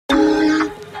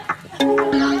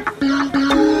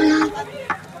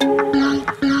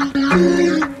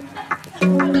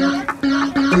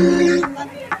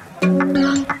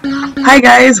Hi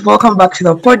guys, welcome back to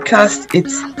the podcast.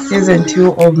 It's season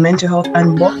 2 of Mental Health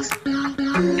Unboxed.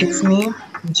 It's me,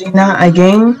 Gina,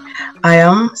 again. I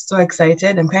am so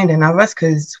excited. I'm kind of nervous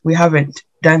because we haven't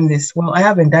done this. Well, I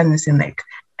haven't done this in I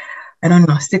don't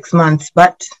know, 6 months,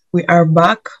 but we are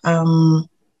back. And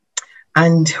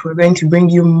we're going to bring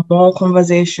you more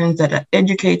conversations that are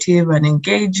educative and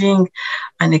engaging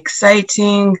and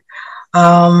exciting.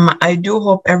 I do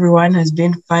hope everyone has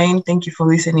been fine. Thank you for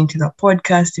listening to the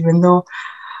podcast, even though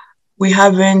we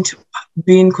haven't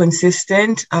been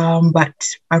consistent, but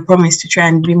I promise to try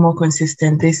and be more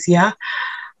consistent this year.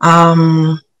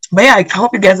 But yeah, I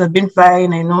hope you guys have been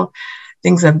fine. I know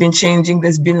things have been changing.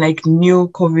 There's been like new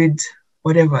COVID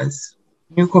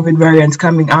variants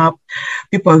coming up.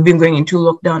 People have been going into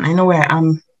lockdown. I know where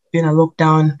I'm in a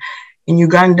lockdown in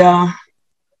Uganda.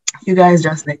 You guys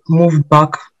just like moved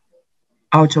back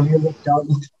out of your lockdown.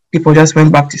 People just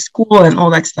went back to school and all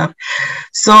that stuff.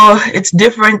 So it's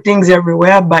different things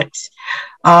everywhere, but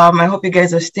I hope you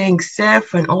guys are staying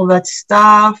safe and all that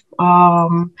stuff.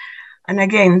 And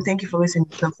again, thank you for listening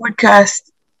to the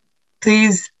podcast.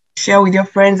 Please share with your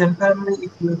friends and family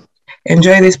if you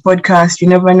enjoy this podcast. You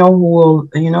never know who will,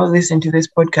 listen to this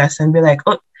podcast and be like,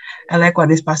 oh, I like what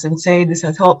this person said. This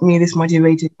has helped me. This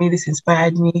motivated me. This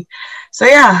inspired me. So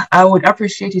yeah, I would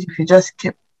appreciate it if you just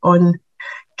keep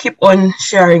on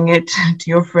sharing it to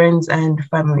your friends and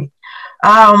family.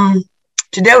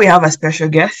 Today we have a special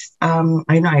guest.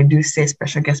 I know I do say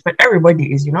special guest, but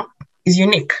everybody is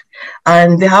unique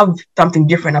and they have something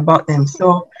different about them.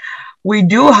 So we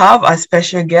do have a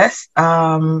special guest,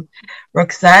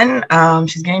 Roxanne.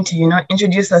 She's going to,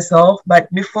 introduce herself.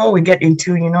 But before we get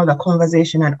into, the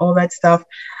conversation and all that stuff,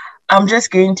 I'm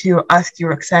just going to ask you,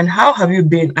 Roxanne, how have you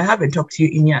been? I haven't talked to you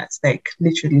in years, like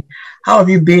literally. How have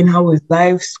you been? How was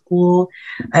life, school,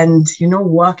 and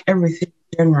work, everything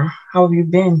in general? How have you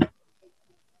been?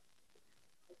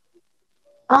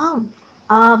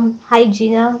 Hi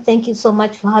Gina, thank you so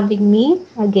much for having me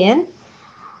again.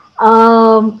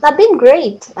 I've been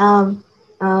great.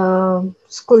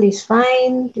 School is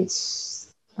fine.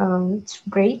 It's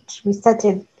great. We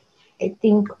started. I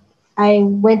think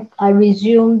I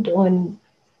resumed on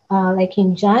like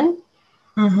in Jan.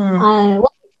 Mm-hmm.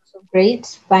 Well, so great,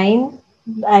 fine.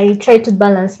 I try to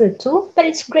balance the two, but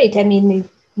it's great. I mean,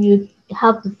 if you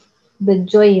have the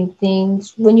joy in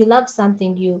things, when you love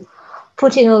something, you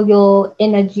put in all your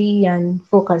energy and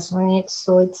focus on it.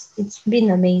 So it's been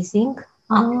amazing.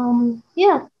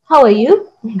 Yeah. How are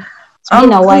you? It's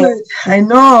been I'm a while. good. I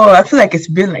know. I feel like it's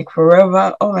been like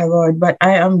forever. Oh my god, but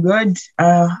I am good.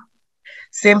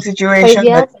 Same 5 situation, but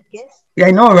years, I guess.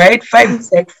 I know, right?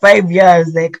 It's like 5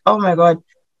 years. Like, oh my God,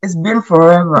 it's been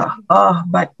forever. Oh,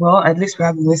 but well, at least we're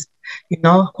having this,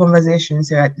 conversations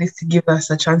here, at least to give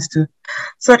us a chance to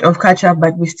sort of catch up,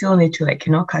 but we still need to like,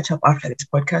 catch up after this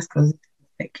podcast because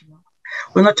like,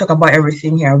 we'll not talk about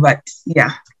everything here, but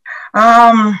yeah.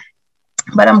 Um,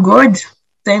 but I'm good.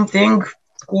 Same thing,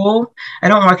 school. I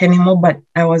don't work anymore, but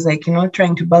I was like,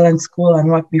 trying to balance school and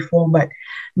work before, but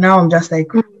now I'm just like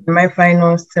in my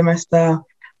final semester,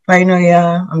 final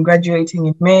year. I'm graduating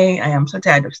in May. I am so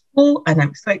tired of school and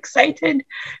I'm so excited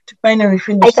to finally I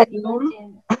finish can school.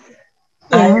 imagine. I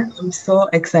Yeah. am so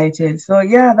excited. So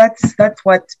yeah, that's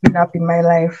what's been up in my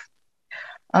life.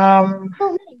 Um,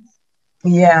 Oh, nice.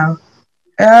 yeah.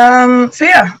 So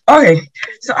yeah, okay.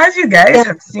 So as you guys Yeah.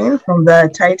 have seen from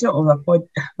the title of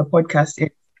the podcast,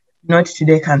 it's Not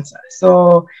Today Cancer.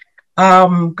 So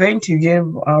I'm going to give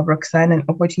Roxanne an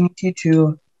opportunity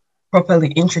to properly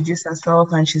introduce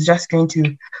herself, and she's just going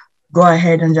to go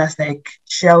ahead and just like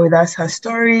share with us her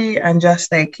story and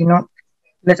just like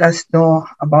let us know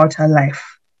about her life.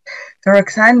 So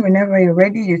Roxanne, whenever you're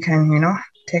ready, you can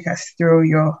take us through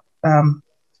your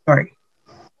story.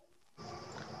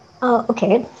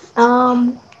 Okay.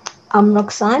 Um, I'm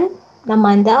Roxanne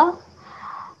Namanda.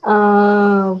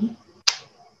 Um,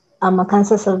 I'm a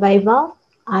cancer survivor.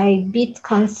 I beat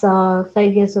cancer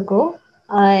 5 years ago.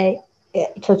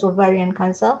 It was ovarian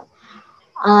cancer,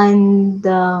 and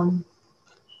I'm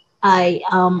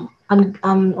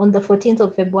on the 14th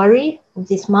of February of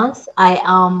this month.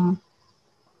 I'm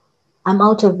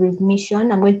out of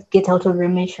remission. I'm going to get out of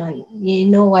remission. You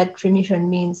know what remission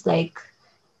means? Like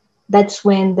that's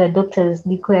when the doctors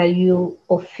declare you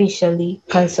officially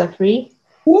cancer free.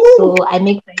 Woo! So I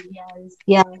make 5 years.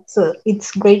 Yeah. So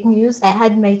it's great news. I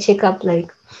had my checkup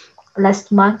like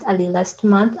early last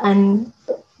month, and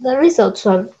the results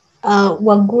were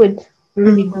good,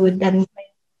 really Mhm. good, and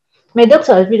my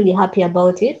doctor was really happy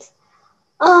about it.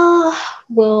 Uh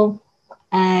well,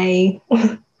 I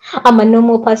I'm a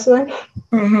normal person.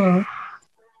 Mhm.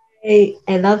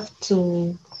 I love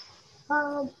to.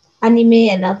 Um, Anime,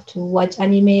 I love to watch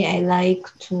anime. I like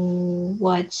to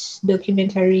watch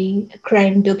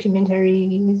crime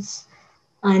documentaries,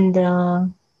 and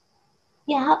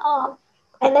yeah,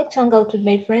 I like to hang out with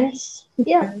my friends.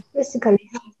 Yeah, basically,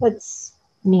 that's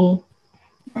me.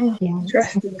 Oh, Yeah.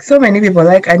 interesting. So many people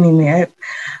like anime.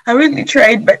 I really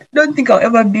tried, but don't think I'll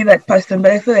ever be that person.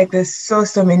 But I feel like there's so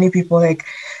many people like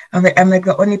I'm like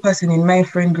the only person in my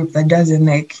friend group that doesn't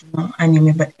like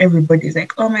anime. But everybody's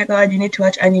like, oh my god, you need to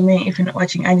watch anime if you're not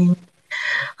watching anime.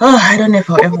 Oh, I don't know if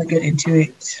I'll ever get into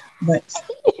it. But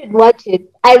You should watch it.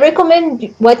 I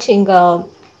recommend watching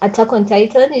Attack on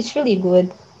Titan. It's really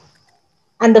good,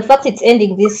 and the fact it's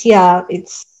ending this year,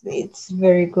 it's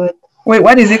very good. wait,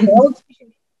 what is it called?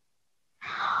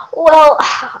 Well,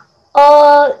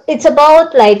 it's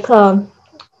about like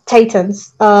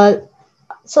Titans.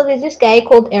 So there's this guy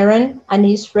called Aaron and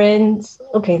his friends.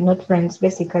 Okay, not friends,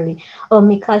 basically.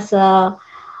 Mikasa.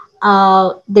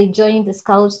 They join the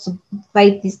scouts to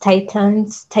fight these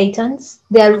Titans.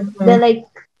 They're Mhm. like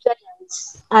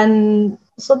giants, and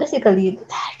so basically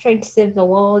trying to save the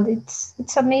world.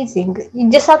 It's amazing. You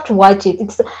just have to watch it.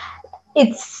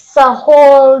 It's a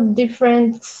whole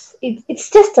different. It's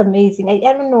just amazing. I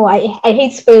don't know. I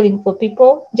hate spoiling for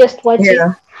people. Just watch it.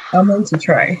 Yeah, I'm going to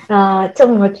try. Tell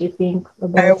me what you think I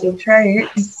about will it. try it.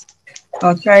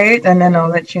 I'll try it and then I'll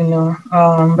let you know.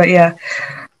 But yeah.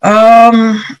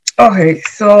 Um. Okay.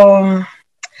 So,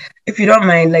 if you don't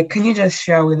mind, like, can you just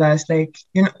share with us, like,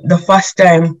 the first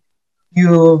time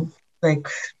you like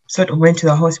sort of went to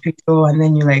the hospital and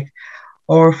then you like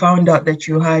or found out that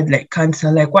you had like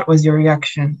cancer? Like, what was your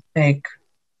reaction? Like,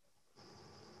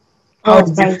 how Oh,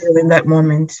 did you right. feel in that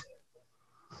moment?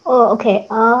 Oh, okay.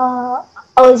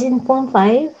 I was in Form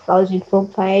 5. I was in Form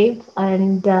 5,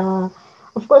 and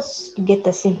of course, you get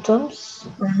the symptoms.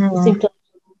 The Mm-hmm. symptoms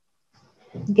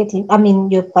getting, I mean,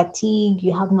 you're fatigued,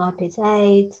 you have no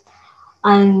appetite,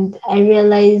 and I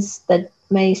realized that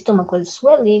my stomach was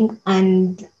swelling,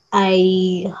 and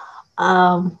I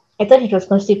thought it was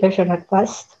constipation at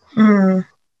first. Mm-hmm.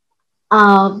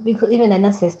 Because even the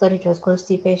nurses thought it was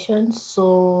constipation,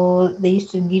 so they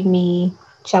used to give me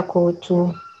charcoal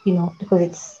to,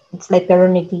 because it's like a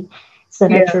remedy, it's a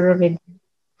Yeah. natural remedy.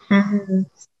 Mm-hmm.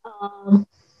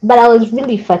 But I was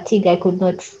really fatigued. I could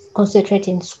not concentrate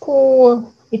in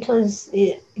school. It was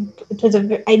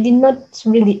I did not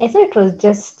really. I thought it was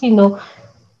just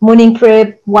morning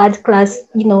prep, word class.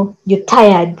 You're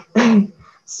tired.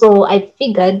 So I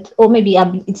figured, or maybe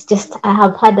it's just I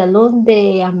have had a long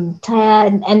day. I'm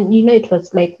tired, and it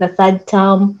was like the third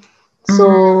term, Mm-hmm.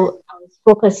 so I was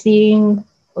focusing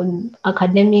on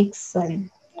academics and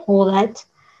all that.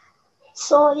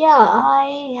 So yeah,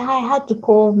 I had to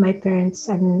call my parents,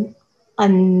 and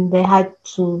they had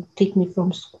to take me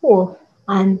from school.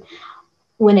 And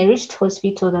when I reached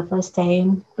hospital the first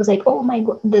time, I was like, oh my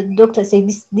god, the doctor said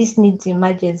this needs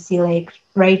emergency like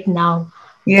right now.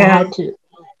 So I Yeah. had to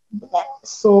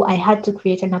so I had to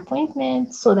create an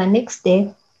appointment. So the next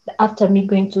day, after me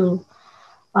going to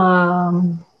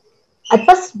um at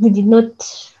first we did not,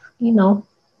 you know,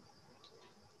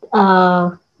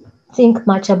 uh think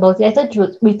much about it.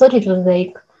 We thought it was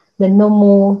like the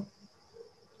normal,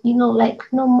 like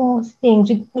normal things.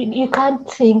 You can't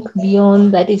think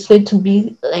beyond that. It's going to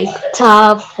be like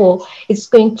tough, or it's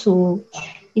going to,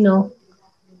 you know,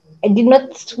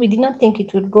 we did not think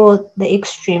it would go the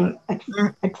extreme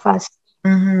at first.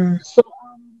 Mm-hmm. So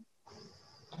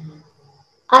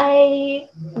I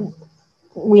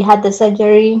we had the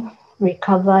surgery,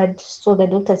 recovered. So the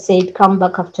doctor said, come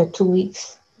back after 2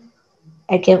 weeks.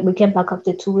 We came back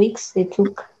after 2 weeks. They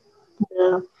took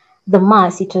the the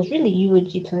mass. It was really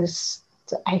huge.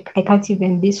 I can't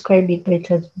even describe it, but it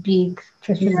was big. It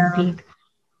was really Yeah.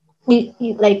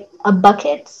 big. Like a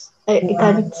bucket. I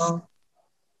can't. Wow.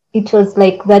 It was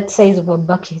like that size of a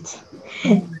bucket.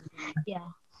 Yeah.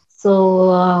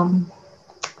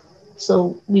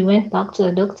 So we went back to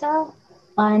the doctor,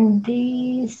 and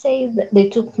they say that they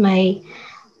took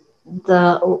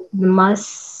the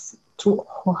mass to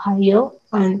Ohio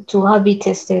and to have it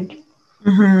tested,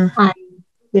 Mm-hmm. and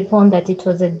they found that it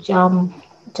was a germ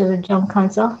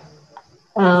cancer.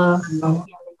 Wow. Yeah,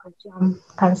 like a germ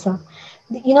cancer.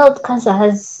 Cancer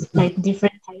has like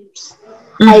different types.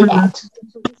 Mm-hmm.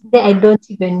 To this day I don't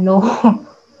even know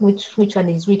which one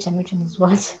is which and which one is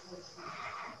what.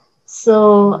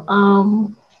 So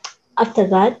after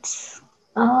that,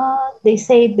 they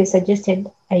suggested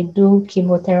I do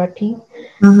chemotherapy.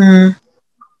 Mm-hmm.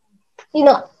 you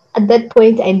know, at that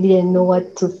point, I didn't know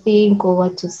what to think or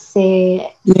what to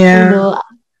say. You Yeah. know,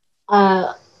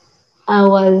 uh, I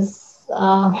was,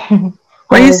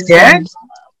 Were I you was, scared?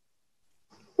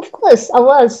 I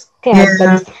was scared,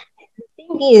 but Yeah. the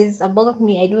thing is about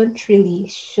me, I don't really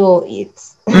show it.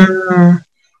 Mm-hmm.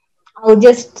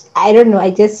 I don't know,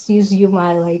 I just use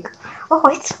humor like, oh,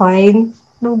 it's fine,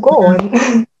 no, go on.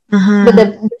 But Mm-hmm. the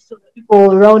rest of the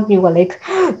people around me were like,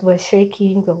 they were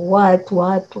shaking, the what?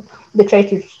 They tried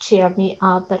to cheer me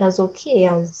up, but I was okay.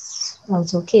 I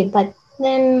was okay. But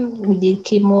then we did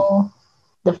chemo,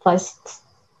 the first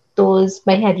dose.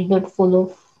 My hair did not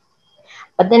follow.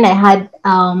 But then I had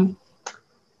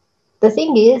the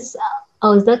thing is, I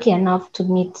was lucky enough to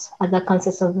meet other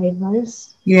cancer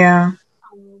survivors. Yeah.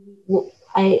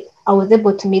 I was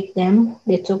able to meet them.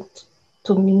 They talked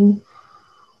to me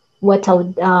what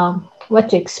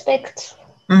to expect.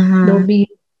 There'll Mm-hmm. be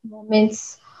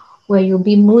moments where you'll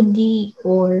be moody,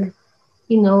 or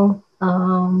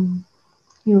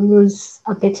you lose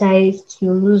appetite,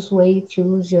 you lose weight, you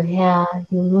lose your hair,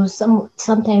 you lose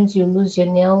sometimes you lose your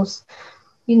nails.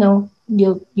 Your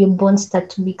bones start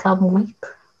to become weak,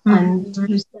 and Mm-hmm.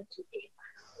 you start to ache.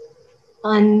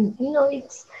 And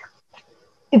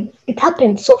it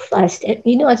happened so fast.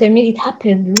 You know what I mean? It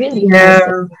happened really fast.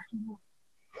 Yeah.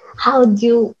 How do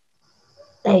you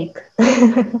like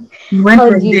You went how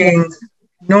do from you like being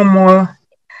normal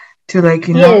to like,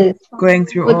 yes, going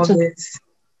through go all to this.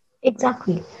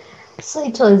 exactly. So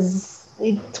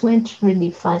it went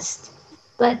really fast.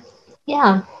 But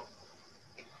yeah,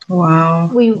 Wow.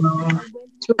 we Wow.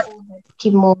 went through all that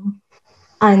chemo,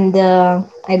 and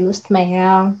I lost my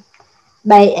hair.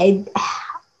 But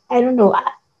I don't know.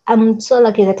 I'm so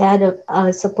lucky that I had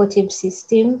a supportive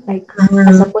system, like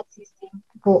a Mm-hmm. support system,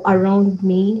 people around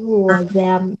me who were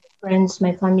there, my friends,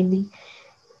 my family.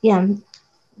 Yeah,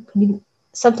 you-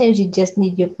 sometimes you just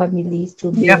need your family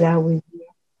to be Yep. there with you,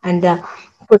 and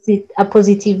a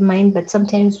positive mind. But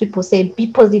sometimes people say be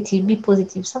positive, be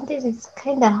positive. Sometimes it's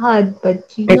kind of hard,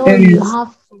 but It you is.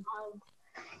 have to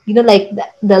have, like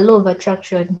the law of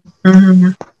attraction. Mm-hmm.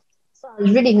 So I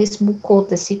was reading this book called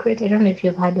The Secret. I don't know if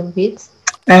you've heard of it.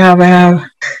 I have.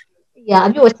 Yeah,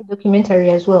 have you watched the documentary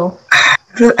as well?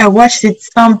 I watched it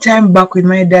sometime back with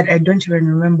my dad. I don't even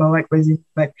remember what was it,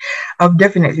 but I've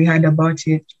definitely heard about it.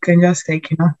 You can just like,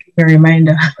 give me a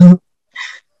reminder.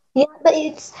 Yeah, but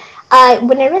it's I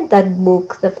when I read that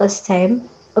book the first time.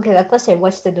 Okay, the first I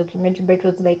watched the documentary, but it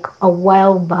was like a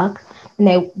while back.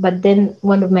 But then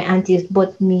one of my aunties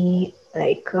bought me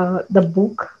like the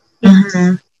book. It's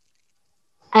Mm-hmm.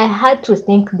 I had to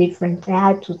think different. I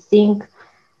had to think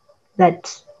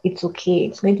that it's okay.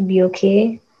 It's going to be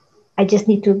okay. I just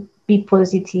need to be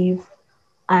positive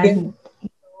Yeah. and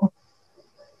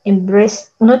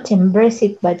not embrace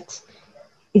it, but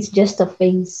it's just a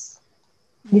phase.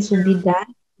 This will be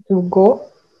done. It will go.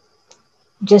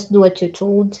 Just do what you're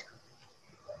told.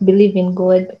 Believe in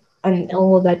God, and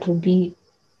all that will be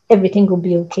everything will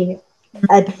be okay.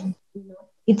 And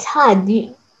it's hard.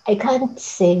 I can't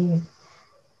say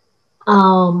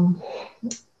um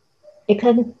I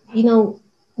can't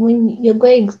when you're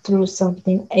going through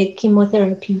something like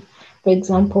chemotherapy, for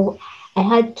example, I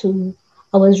had to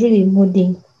I was really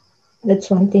moody. That's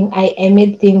one thing. I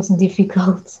made things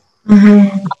difficult.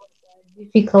 Mm-hmm.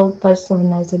 Difficult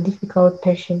person as a difficult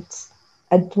patient.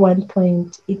 At one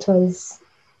point it was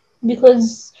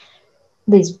because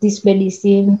there's this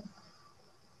medicine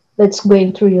that's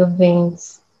going through your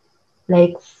veins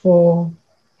like for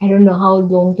I don't know how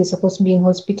long you're supposed to be in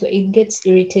hospital. It gets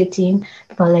irritating,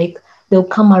 but like they'll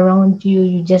come around you.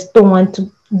 You just don't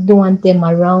want them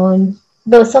around.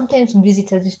 Though sometimes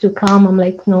visitors used to come. I'm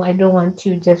like, no, I don't want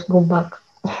you. Just go back.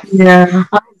 Yeah.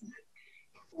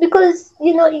 Because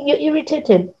you're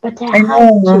irritated. But I I had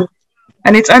know. to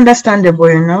And it's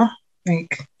understandable.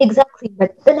 Like, exactly.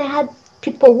 But then I had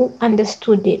people who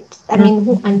understood it. I mean,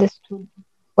 who mm-hmm. understood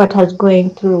what I was going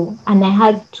through, and I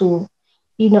had to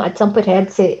at some point I had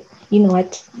to say, you know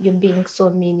what, you're being so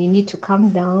mean. You need to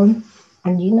calm down,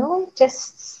 and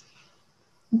just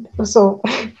so.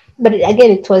 But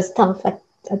again, it was tough.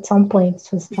 At some point, it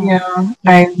was tough. Yeah,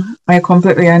 Yeah. I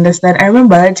completely understand. I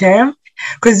remember that time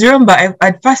because remember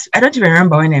at first I don't even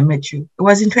remember when I met you. It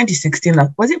was in 2016. Like,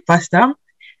 was it first time?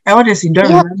 I honestly don't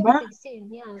Yeah, remember. 2016.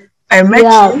 Yeah. I met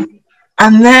Yeah. you,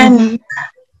 and then Mm-hmm.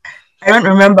 I don't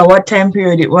remember what time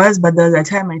period it was, but there was a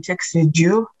time I texted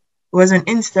you. It was on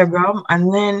Instagram,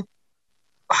 and then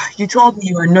you told me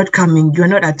you were not coming, you're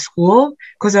not at school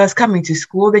because I was coming to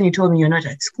school. Then you told me you're not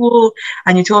at school,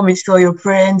 and you told me to tell your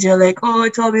friends. You're like, oh,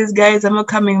 tell these guys I'm not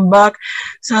coming back.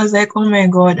 So I was like, oh my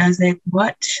god. I was like,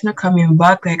 what? She's not coming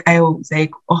back? Like I was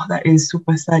like, oh, that is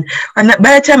super sad. And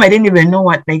by the time I didn't even know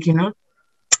what,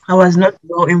 I was not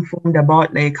well informed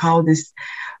about like how this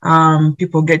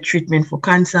people get treatment for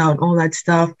cancer and all that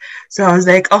stuff. So I was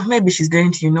like, oh, maybe she's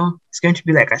going to, it's going to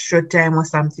be like a short time or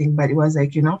something. But it was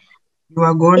like, you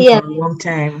are gone Yeah, for a long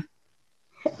time.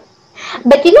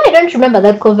 but I don't remember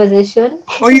that conversation.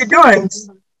 I Oh, you just don't don't?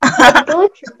 remember. I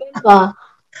don't remember.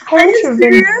 I Are don't you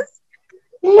remember. serious?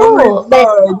 Oh my No, but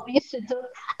God. we used to talk.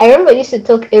 I remember we used to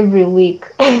talk every week.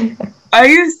 Are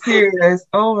you serious?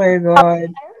 Oh my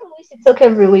God. I remember we used to talk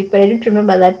every week, but I didn't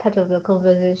remember that part of the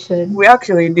conversation. We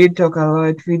actually did talk a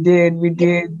lot. We Yeah, did. we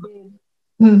did.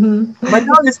 But Mm-hmm.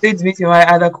 now this leads me to my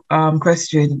other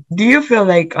question. Do you feel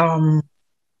like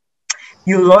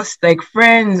you lost like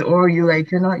friends, or you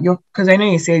like you're, because I know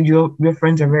you said your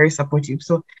friends are very supportive.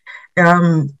 So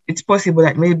it's possible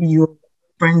that maybe your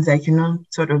friends like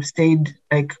sort of stayed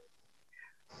like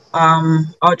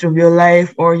out of your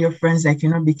life, or your friends like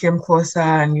became closer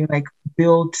and you like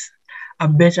built a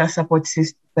better support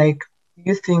system. Like, do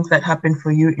you think that happened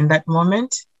for you in that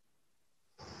moment?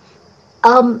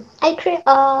 I create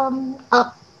um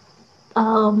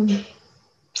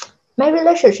my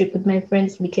relationship with my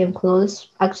friends became close.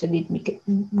 Actually,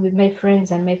 with my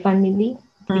friends and my family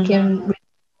it became Mm-hmm. really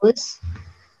close.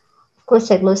 Of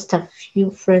course, I lost a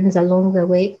few friends along the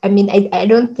way. I mean, I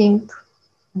don't think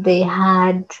they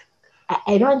had.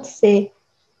 I don't say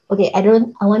okay. I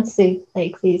want to say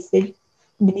like this. They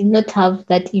did not have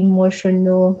that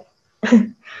emotional.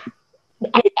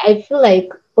 I feel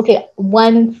like okay.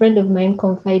 One friend of mine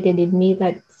confided in me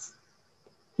that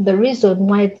the reason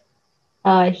why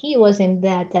he wasn't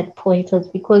there at that point was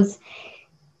because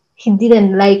he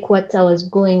didn't like what I was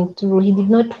going through. He did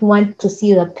not want to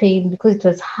see the pain because it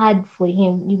was hard for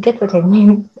him. You get what I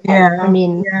mean? I Yeah,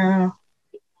 mean, yeah.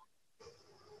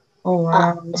 Oh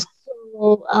wow.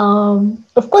 so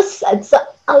of course, I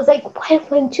was like, why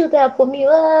weren't you there for me?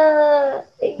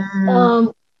 Mm,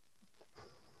 Um,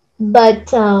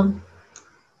 but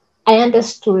I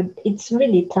understood. It's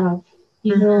really tough.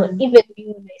 mm-hmm. Even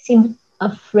when I see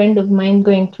a friend of mine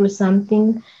going through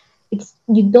something, it's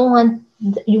you don't want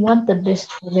you want the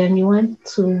best for them. You want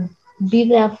to be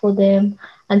there for them,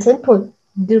 and some people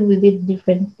deal with it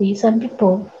differently. Some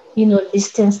people,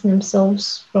 distance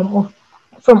themselves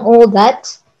from all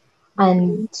that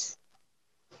and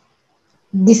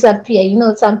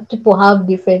disappear. Some people have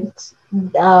different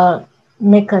uh,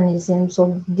 mechanisms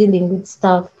of dealing with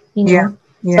stuff. Yeah,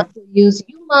 yeah. Some people use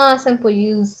humor, some people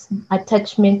use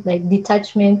attachment, like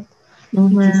detachment,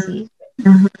 Mm-hmm. etc.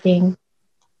 Mm-hmm. thing.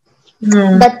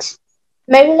 Mm. But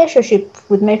my relationship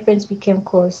with my friends became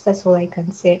close. That's all I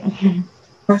can say.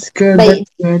 That's good. But That's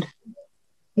good.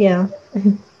 yeah,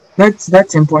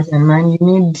 That's important, man. You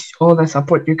need all the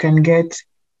support you can get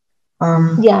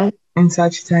um yeah, in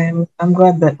such time. I'm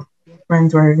glad that your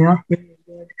friends were, really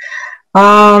good.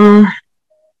 Um,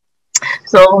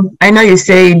 so I know you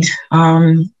said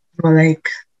you were like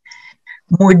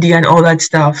moody and all that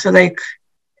stuff. So like,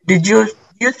 do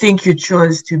you think you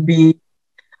chose to be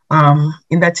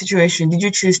in that situation? Did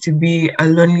you choose to be a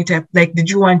lonely type? Like, did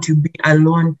you want to be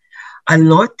alone a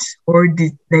lot, or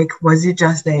did like was it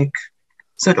just like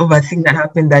sort of a thing that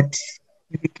happened that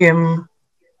you became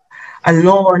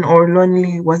alone or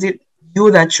lonely? Was it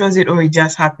you that chose it, or it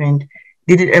just happened?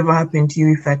 Did it ever happen to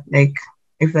you?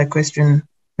 If that question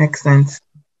makes sense.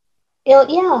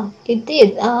 yeah, it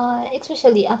did.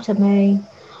 Especially after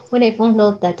when I found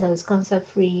out that I was cancer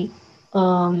free.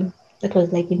 That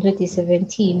was like in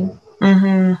 2017.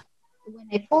 Mm-hmm. When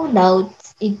I found out,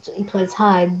 it was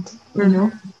hard, Mm-hmm.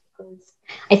 because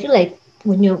I feel like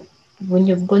when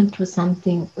you've gone through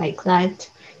something like that,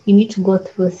 you need to go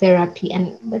through therapy,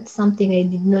 and that's something I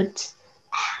did not,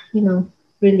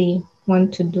 really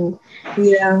want to do.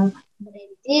 Yeah. But I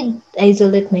did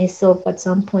isolate myself at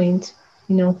some point.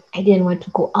 I didn't want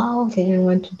to go out. I didn't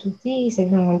want to do this. I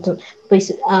didn't want to. But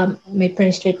my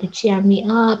parents tried to cheer me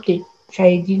up. They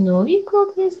tried, you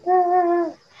got this.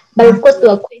 But of course, they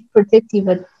were quite protective.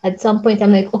 At some point,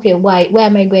 I'm like, okay, why? Why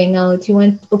am I going out? You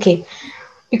want? Okay,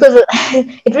 because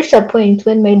it reached a point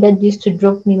when my dad used to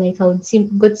drop me. Like I would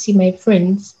go to see my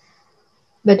friends,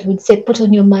 but would say, "Put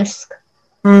on your mask.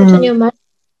 Put on Mm. your mask.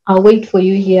 I'll wait for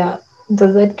you here."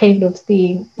 Does that kind of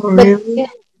thing. Oh, But really?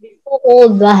 before all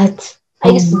that, I Oh,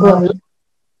 used to go wow. alone.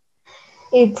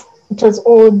 It was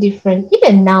all different.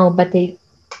 Even now, but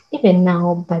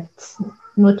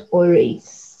not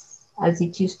always as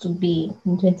it used to be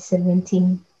in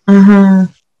 2017, Mm-hmm.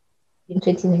 in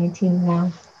 2019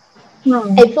 now.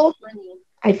 Hmm. I felt lonely.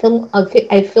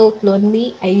 I felt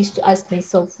lonely. I used to ask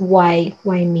myself why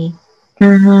me?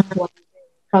 Mm-hmm. Why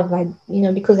covered?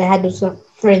 Because I had also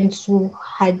friends who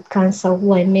had cancer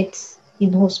who I met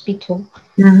in hospital,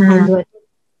 Mm-hmm.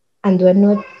 and were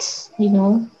not,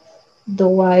 they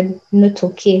were not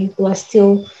okay. They were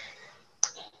still,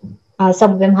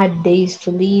 some of them had days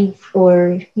to live,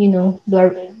 or they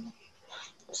were.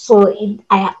 So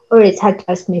I always had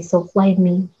to ask myself, why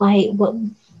me? Why? What?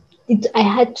 I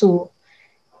had to.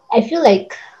 I feel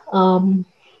like, um,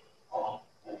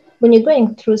 when you're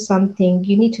going through something,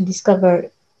 you need to discover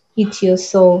it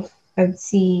yourself and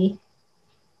see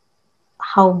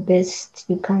how best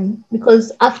you can.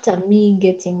 Because after me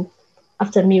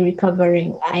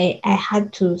recovering, I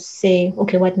had to say,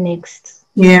 okay, what next?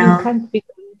 You Yeah. can't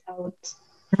figure it out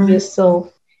Mm.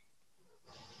 yourself,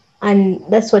 and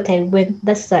that's what I went.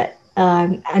 That's a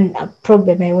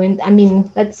problem I went. I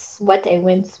mean, that's what I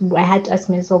went through. I had to ask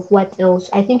myself, what else?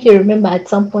 I think you remember at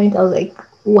some point I was like,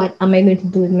 what am I going to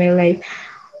do with my life?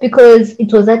 Because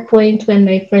it was that point when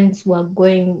my friends were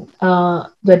doing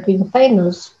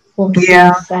finals, form Yeah,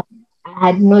 six, and I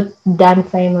had not done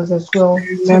finals as well.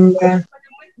 I So remember.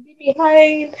 be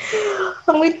behind.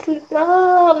 I'm going to,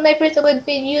 my friends are going to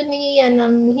be in uni, and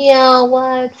I'm here.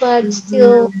 What?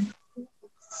 Still, Mhm.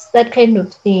 that kind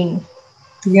of thing.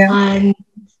 Yeah. And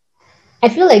I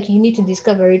feel like you need to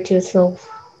discover it yourself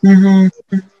Mm-hmm.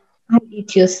 and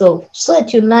it yourself so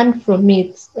that you learn from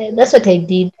it. That's what I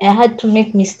did. I had to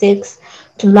make mistakes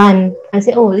to learn and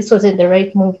say, oh, this wasn't the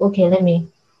right move. Okay, let me,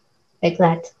 like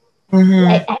that.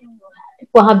 Mm-hmm.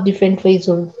 People have different ways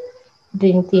of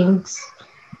doing things.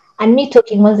 And me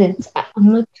talking wasn't,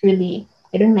 I'm not really,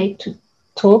 I don't like to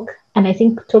talk. And I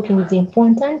think talking is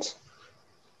important.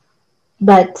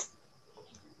 But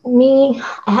me,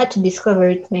 I had to discover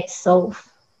it myself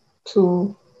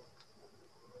to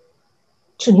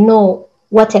know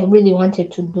what I really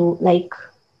wanted to do. Like,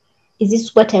 is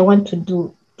this what I want to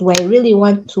do? Do I really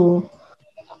want to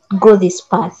go this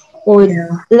path? Or Yeah.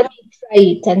 let me try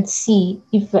it and see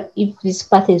if this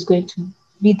path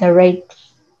be the right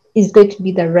is going to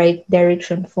be the right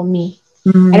direction for me.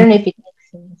 I Mm-hmm. don't know if it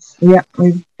makes sense. Yeah,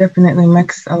 it definitely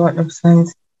makes a lot of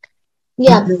sense.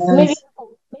 Yeah, Yes.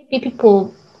 maybe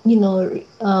people,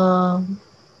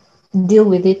 deal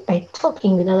with it by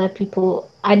talking with other people,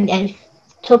 and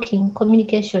talking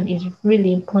communication is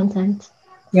really important.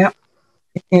 Yeah,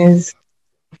 it is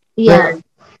Yeah, very,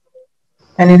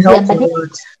 and it yeah, helps a but lot.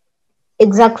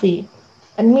 exactly.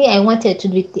 And me, I wanted to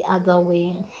do it the other way.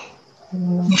 I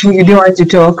don't know. You don't want to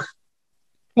talk.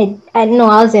 I know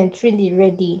I wasn't really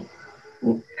ready.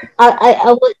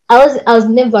 I was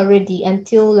never ready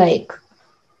until like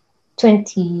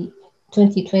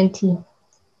 2020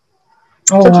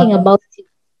 Oh talking wow. about it.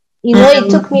 It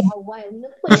took me Mm. a while.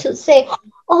 People should say,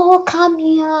 "Oh, come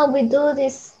here, we do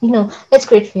this." Let's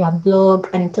create for your blog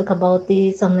and talk about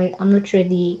this. I'm like, I'm not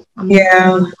ready. Yeah.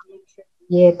 I'm not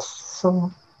yet.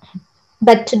 So,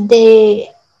 but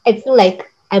today I feel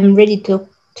like I'm ready to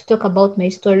talk about my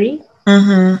story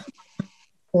Mm-hmm.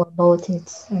 or about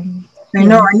it. I know,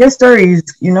 Yeah, and your stories,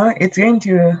 it's going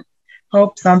to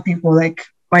help some people. Like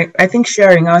I think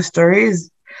sharing our stories,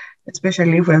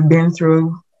 especially if we've been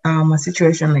through a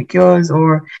situation like yours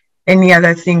or any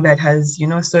other thing that has,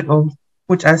 sort of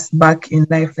put us back in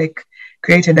life, like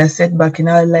created a setback in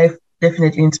our life,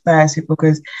 definitely inspires people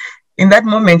because in that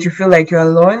moment you feel like you're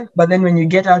alone, but then when you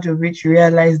get out of it, you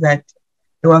realize that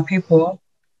there are people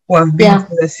who have been yeah,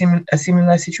 through a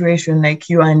similar situation like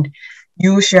you, and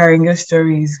you sharing your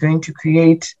story is going to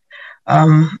create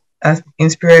as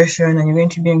inspiration, and you're going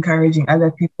to be encouraging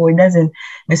other people. It doesn't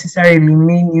necessarily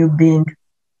mean you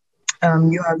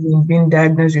having been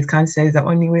diagnosed with cancer is the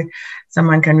only way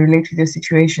someone can relate to the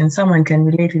situation. Someone can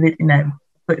relate with it in a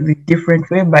completely different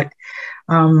way, but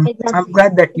I'm exactly.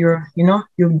 glad that you're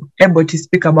able to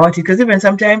speak about it because even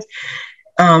sometimes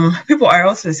people are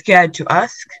also scared to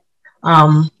ask.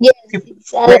 Yes, People,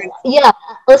 it's like yeah.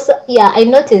 Also, yeah, I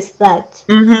noticed that.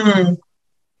 mhm,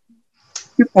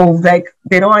 people like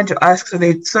they don't want to ask, so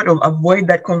they sort of avoid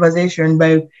that conversation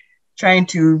by trying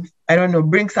to, I don't know,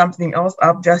 bring something else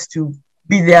up just to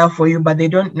be there for you, but they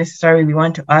don't necessarily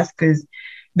want to ask because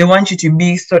they want you to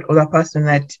be sort of the person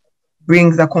that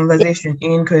brings the Yeah, conversation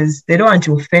in because they don't want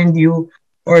to offend you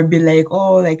or be like,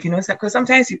 oh, like because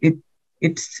sometimes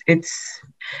it's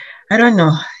I don't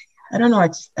know. I don't know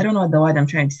what the word I'm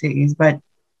trying to say is, but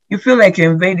you feel like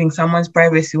you're invading someone's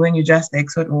privacy when you just like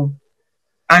sort of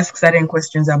ask certain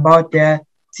questions about their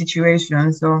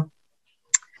situation. So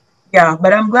yeah,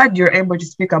 but I'm glad you're able to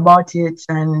speak about it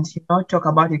and talk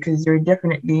about it because you're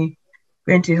definitely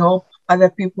going to help other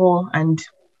people. And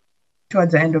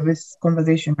towards the end of this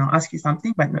conversation, I'll ask you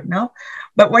something, but not now.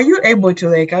 But were you able to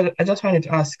like? I just wanted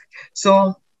to ask.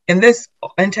 So in this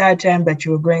entire time that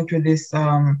you were going through this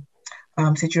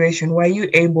situation, were you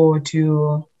able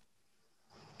to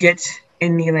get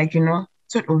any like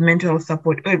sort of mental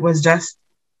support, or it was just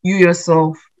you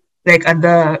yourself, like at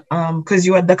the because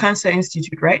you were at the Cancer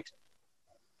Institute, right?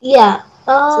 Yeah.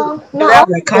 So do No, they I have was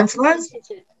like at the Cancer counselors?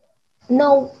 Institute.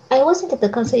 No, I wasn't at the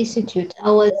Cancer Institute.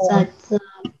 I was Oh, at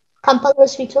Kampala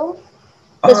Hospital.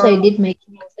 That's where I oh, did my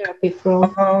chemotherapy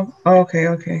from. okay,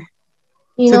 okay.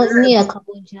 You So know, near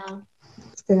Kabuja.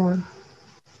 So,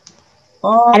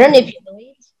 I don't okay, know if you know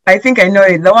it. I think I know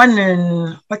it. The one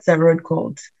in what's that road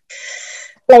called?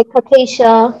 Like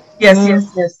Acacia. Yes,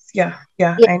 yes, yes. Yeah,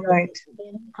 yeah, Yeah, I know it.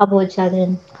 then Kabuja,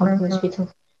 then Kampala Mm-hmm, Hospital.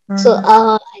 So mm-hmm.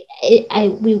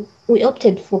 we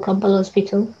opted for Kampala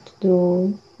Hospital to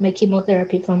do my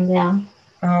chemotherapy from there.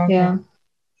 Okay. Yeah.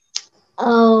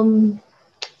 Um.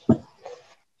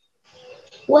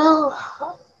 Well.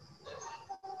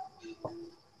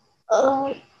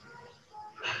 Uh,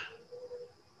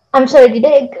 I'm sorry. Did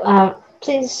I?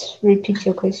 Please repeat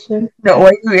your question. No,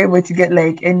 were you able to get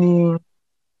like any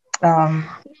um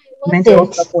I mental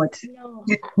wasn't. support? No.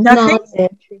 No, I Nothing?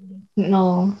 wasn't.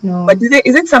 No. But No.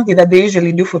 is it something that they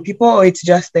usually do for people, or it's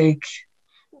just like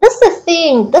That's the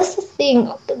thing. That's the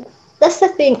thing. That's the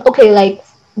thing. Okay, like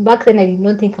back then I did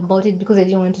not think about it because I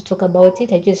didn't want to talk about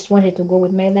it. I just wanted to go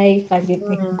with my life and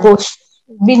mm, go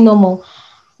be normal.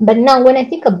 But now when I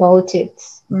think about it,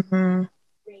 mm-hmm,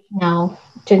 now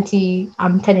 20,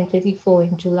 I'm turning 24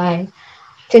 in July.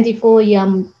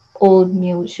 24-year old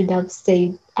me should have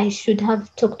said I should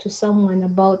have talked to someone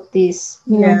about this.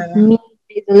 You know, yeah, me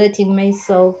isolating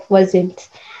myself wasn't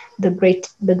the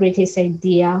greatest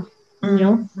idea. You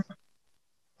know, mm,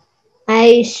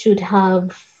 I should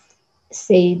have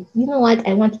said, you know what,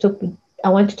 I want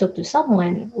to talk to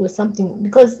someone or something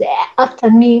because after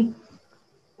me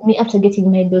after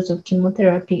getting my dose of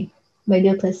chemotherapy, my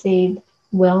doctor said,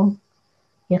 well,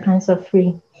 you're cancer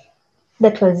free.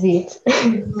 That was it.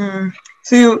 mm.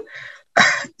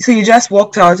 So you just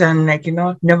walked out and like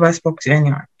never spoke to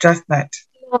anyone, just that.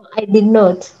 No, I did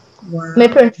not. My Wow.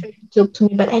 parents tried to talk to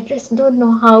me, but I just don't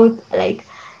know how. Like,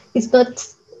 it's not.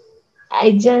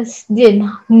 I just didn't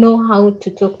know how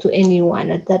to talk to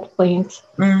anyone at that point.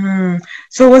 Mm-hmm.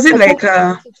 So was it I can't talk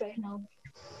about it right now.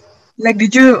 like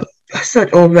did you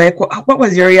sort of like what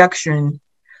was your reaction?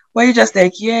 Were you just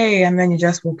like yay and then you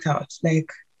just walked out like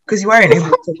because you weren't Was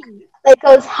able to? happy. Like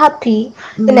I was happy.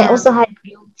 Then I Mm-hmm. also had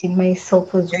guilt in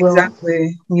myself as well.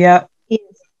 Exactly. Yeah. Yes.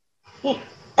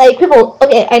 Like people,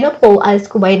 okay, I know people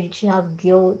ask why did you have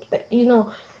guilt, but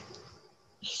you've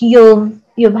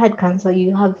had cancer,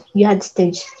 you had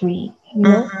stage 3, you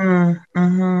know. Mm-hmm.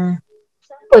 Mm-hmm.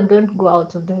 People don't go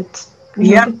out of that. You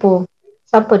know, Yeah.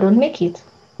 some people don't make it.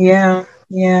 Yeah.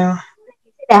 Yeah.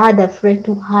 I had a friend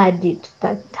who had it,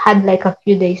 but had like a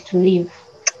few days to live.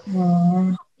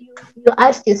 Mm. You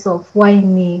ask yourself, why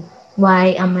me? Why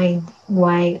am I?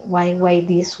 Why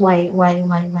this? Why?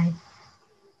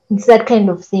 It's that kind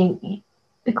of thing.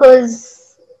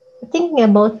 Because thinking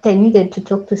about it, I needed to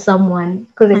talk to someone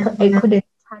because I Mm-hmm. couldn't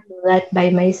handle that by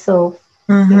myself.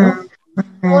 You know,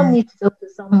 Mm-hmm. I all Mm-hmm. need to talk to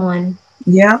someone.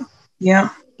 Yeah. Yeah.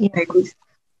 Yeah, Like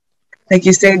like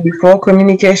you said before,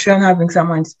 communication, having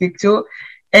someone to speak to,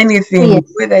 anything, yes,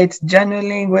 whether it's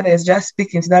journaling, whether it's just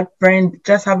speaking to that friend,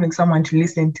 just having someone to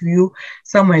listen to you,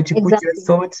 somewhere to put your exactly.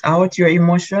 thoughts out, your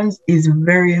emotions is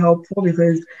very helpful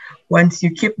because once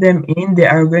you keep them in,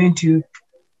 they're going to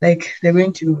like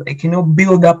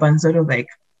build up and sort of like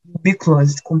be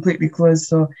closed, completely closed.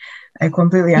 So I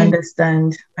completely Mm,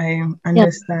 understand. I yeah,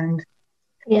 understand.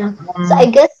 yeah. So I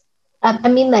Um, guess I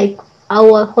mean like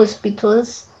our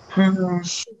hospitals mhm,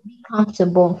 should be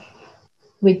comfortable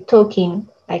with talking,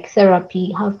 like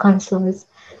therapy, have counselors.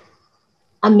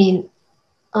 I mean,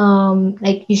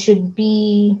 like you should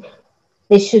be,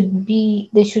 they should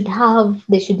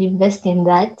invest in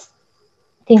that.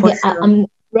 for Thinking, sure. I'm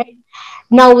right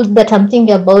now that I'm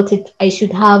thinking about it, I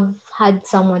should have had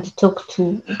someone to talk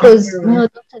to because Mhm.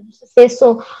 doctors used to say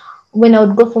so. When I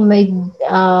would go for my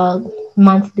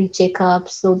monthly checkups,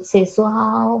 so would say, so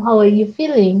how are you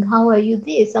feeling? How are you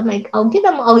this? I'm like, I'll give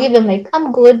them like,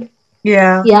 I'm good.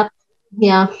 Yeah, Yeah,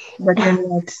 yeah. but you're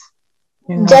not.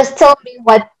 You're not. Just tell me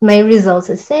what my results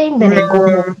are saying, then I go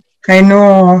home. Mhm. I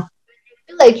know. I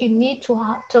feel like you need to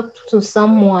talk to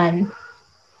someone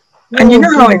And who you would,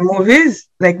 know how in movies,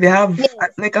 like they have, yes,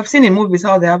 like I've seen in movies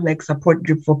how they have like support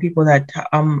group for people that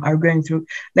are going through.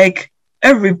 Like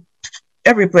every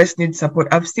every person needs support.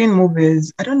 I've seen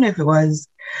movies. I don't know if it was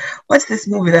what's this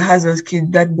movie that has those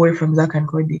kids, that boy from Zack and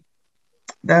Cody.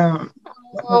 The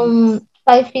what movie?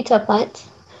 5 feet apart.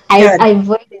 Yeah. I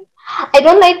avoid it. I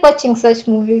don't like watching such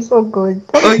movies. Oh God,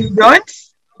 Oh, you don't?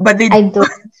 But they I don't.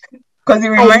 because it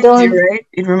I reminds you, don't.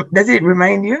 right? Does it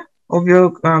remind you of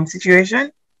your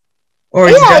situation? or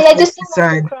it's Yeah, just I like just don't want to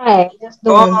sad? cry. I just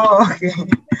don't. Oh, okay.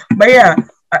 But yeah,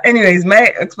 anyways,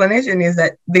 my explanation is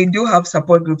that they do have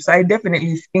support groups. I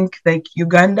definitely think like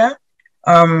Uganda,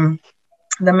 um,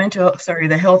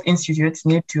 the health institutes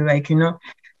need to like,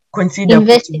 consider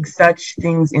Invest putting in. such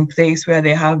things in place where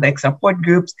they have like support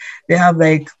groups, they have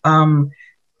like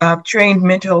trained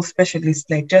mental health specialists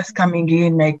like just coming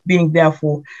in, like being there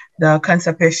for the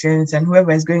cancer patients and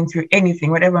whoever is going through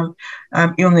anything, whatever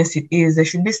illness it is. There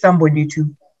should be somebody to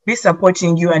be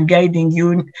supporting you and guiding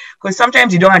you, because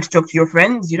sometimes you don't want to talk to your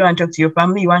friends, you don't want to talk to your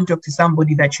family, you want to talk to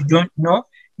somebody that you don't know.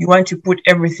 You want to put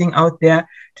everything out there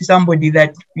to somebody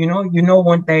that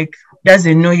won't like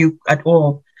doesn't know you at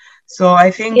all. So I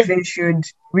think Yeah. they should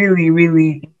really,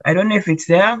 really, I don't know if it's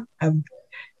there. I've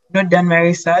not done my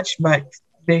research, but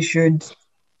they should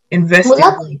investigate.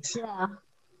 Mulago, it's there.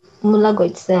 Mulago,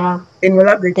 it's there. In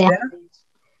Mulab, it's They have there. it.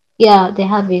 Yeah, they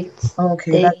have it.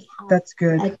 Okay, They have. that's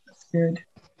good. I, That's good.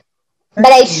 but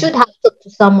That's I good. should have talked to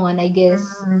someone, I guess,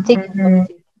 thinking about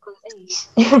Mm-hmm. it.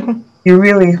 Because, You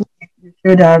really you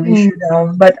should have. You mm, should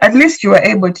have. But at least you were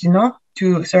able to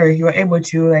you were able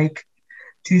to like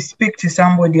to speak to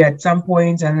somebody at some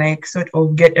point and like sort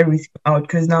of get everything out.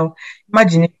 Because now,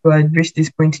 imagine if you had reached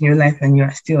this point in your life and you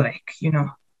are still like,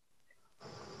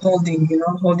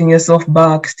 holding yourself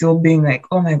back, still being like,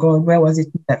 oh my God, where was it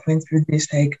that went through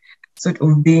this? Like, sort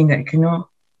of being like,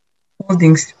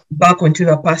 holding back onto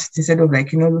the past instead of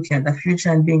like, looking at the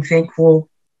future and being thankful,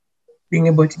 being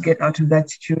able to get out of that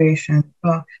situation.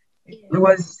 So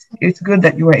it's good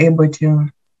that you were able to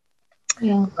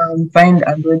yeah. find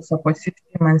a good support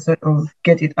system and sort of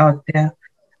get it out there.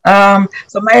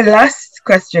 So my last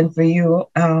question for you,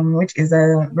 which is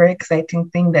a very exciting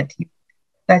thing that you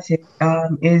started,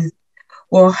 is,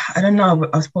 well, I don't know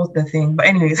I was supposed to think, but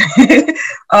anyways,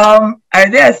 are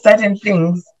there certain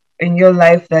things in your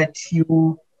life that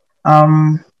you,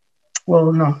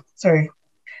 well, no, sorry,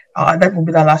 that will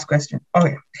be the last question.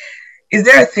 Okay, is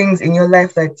there things in your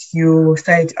life that you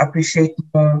started to appreciate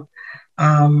more,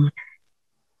 um,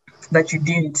 that you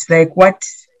didn't? Like, what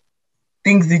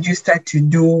things did you start to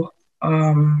do,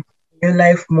 in your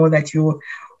life more that you,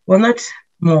 well, not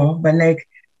more, but like,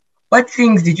 what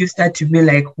things did you start to be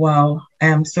like, wow, I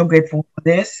am so grateful for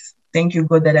this. Thank you,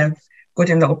 God, that I've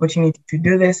gotten the opportunity to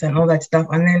do this and all that stuff.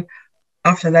 And then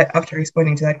after that, after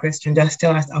responding to that question, just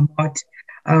tell us about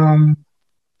um,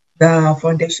 the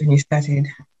foundation you started.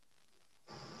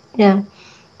 Yeah.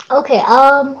 Okay.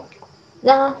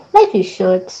 Life is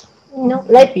short. Mhm.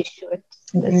 Life is short.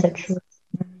 That's It the is. truth.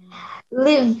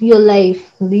 Live your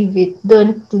life. Live it.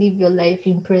 Don't live your life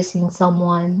impressing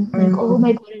someone. Like, oh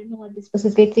my Mhm. God, I don't know what this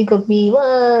person may think of me.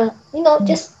 Well, Mhm.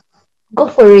 just go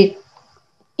for it.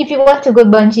 If you want to go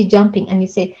bungee jumping and you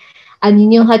say, and you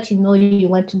know how to know you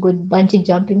want to go bungee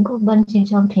jumping, go bungee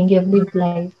jumping. You've lived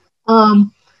life.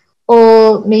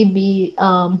 Or maybe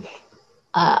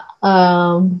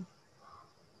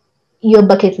your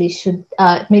bucket list should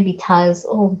maybe it has,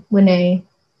 oh, when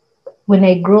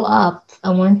I grow up, I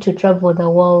want to travel the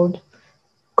world.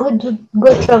 Go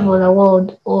travel the world.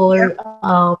 Yep.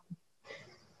 Or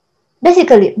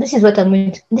basically, this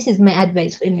is my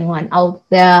advice for anyone out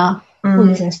there who Mhm.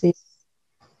 listens to this.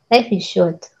 Life is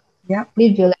short. Yep.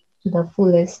 Live your life to the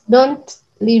fullest. Don't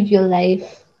live your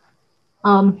life.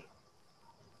 Um,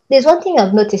 there's one thing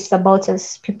I've noticed about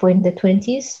us people in the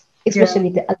 20s, Yeah. especially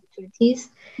the early 20s,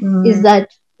 is Mhm. that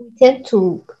we tend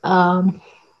to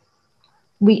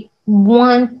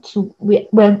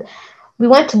well, we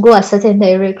want to go a certain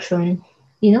direction,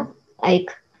 you know, like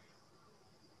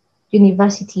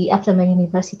university, after my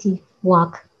university,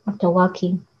 work, after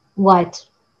working, what,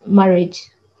 marriage.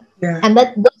 Yeah. And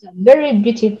that those are very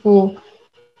beautiful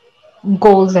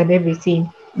goals and everything.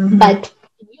 Mhm. But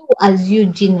you as you,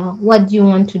 Gina, what do you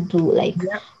want to do? Like,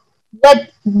 Yep. what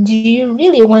do you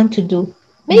really want to do?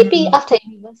 Maybe Mhm. after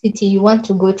university you want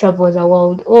to go travel the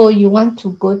world, or you want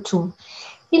to go to,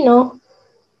 you know,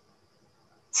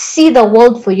 see the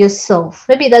world for yourself.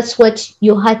 Maybe that's what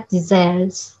your heart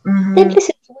desires. Then Mhm.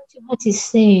 listen to what your heart is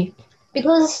saying.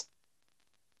 Because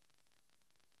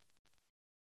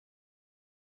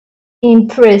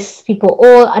impress people.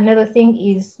 Or another thing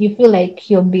is you feel like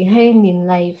you're behind in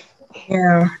life.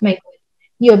 Yeah. Like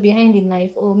you're behind in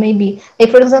life. Or maybe,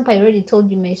 like for example, I already told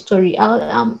you my story.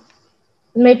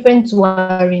 My friends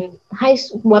were in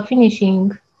were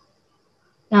finishing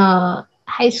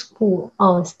high school. I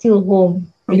was still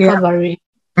home Yeah. recovering.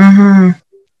 Mhm.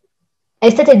 I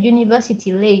started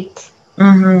university late.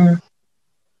 Mhm.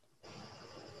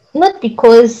 Not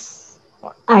because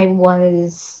I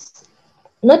was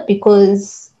not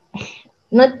because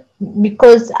not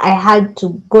because I had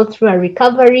to go through a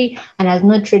recovery and I was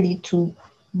not ready to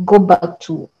go back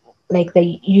to like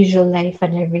the usual life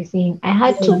and everything.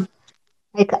 Yeah.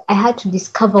 I had to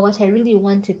discover what I really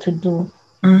wanted to do.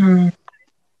 Mm-hmm.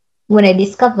 When I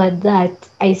discovered that,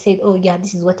 I said, "Oh yeah,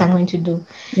 this is what I'm going to do."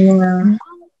 Yeah.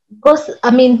 Go,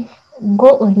 I mean,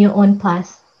 go on your own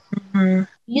path. Mm-hmm.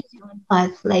 Use your own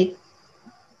path. Like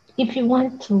if you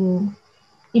want to,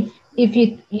 if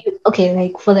you okay,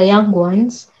 like for the young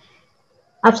ones,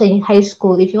 after in high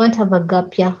school, if you want to have a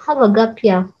gap year,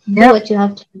 do Yep. what you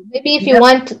have to do. Maybe Yep. if you're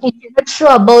not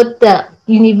sure about the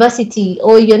university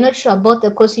or you're not sure about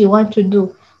the course you want to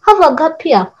do, have a gap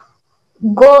year.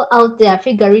 Go out there,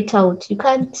 figure it out. You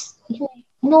can't, you know,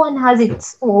 no one has it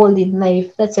all in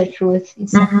life. That's a truth.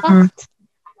 It's a Mm-hmm. fact.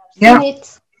 Seen Yep.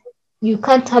 it. You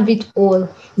can't have it all.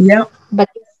 Yep. But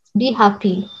be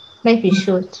happy. Life is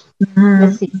short.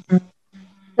 That's it. Mm-hmm.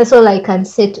 That's all I can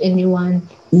say to anyone.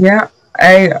 Yeah,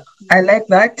 I like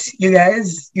that. You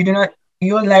guys, you do not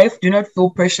your life do not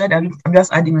feel pressured. I'm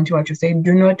just adding on to what you're saying.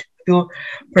 Do not feel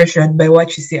pressured by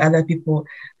what you see other people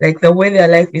like the way their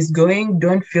life is going.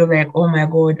 Don't feel like, oh my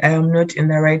God, I am not in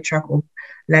the right track of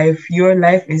life. Your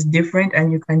life is different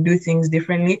and you can do things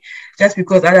differently just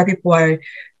because other people are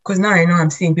because now I know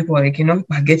I'm seeing people like, people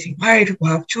are getting married, people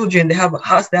have children, they have a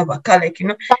house, they have a car, like,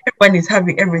 everyone is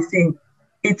having everything.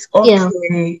 It's Yeah.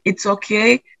 okay. It's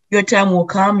okay. Your time will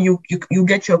come. You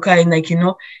get your car in like,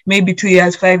 maybe 2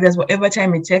 years, 5 years, whatever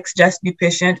time it takes. Just be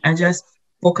patient and just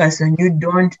focus on you.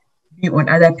 Don't be on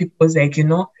other people's like,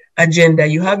 agenda.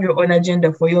 You have your own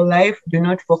agenda for your life. Do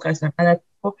not focus on other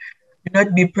people. Do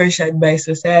not be pressured by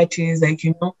societies, like,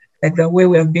 like the way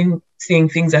we have been seeing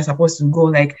things are supposed to go.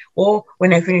 Like, oh,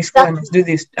 when I finish school, I must Exactly.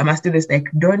 do this. I must do this. Like,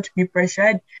 don't be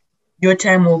pressured. Your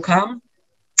time will come.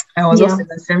 I was also Yeah. in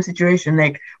the same situation,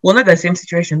 like, well, not the same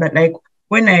situation, but like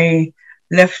when I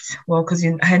left, well, because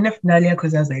I left earlier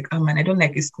because I was like, oh man, I don't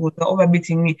like this school, they're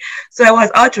overbeating me. So I was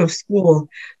out of school.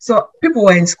 So people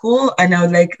were in school, and I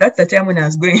was like, that's the time when I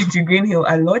was going to Green Hill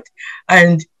a lot,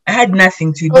 and I had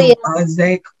nothing to Oh do. yeah. I was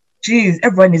like, geez,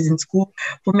 everyone is in school.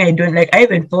 For me, I don't like, I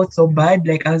even felt so bad.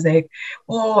 Like, I was like,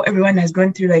 oh, everyone has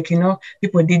gone through, like,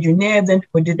 people did UNED, then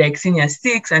people did like senior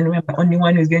six, and I'm the only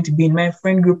one who's going to be in my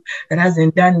friend group that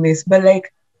hasn't done this. But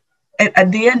like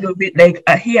at the end of it, like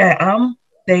here I am,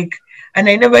 like, and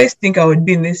I never used to think I would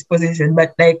be in this position.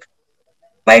 But like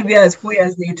 5 years, 4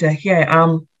 years later, here I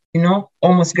am,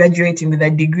 almost graduating with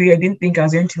a degree. I didn't think I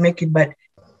was going to make it, but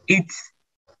it's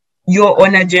your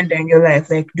own agenda in your life.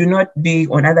 Like, do not be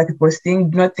on other people's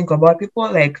things. Do not think about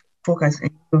people. Like, focus on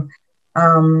you.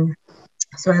 Um,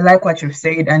 so I like what you've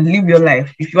said and live your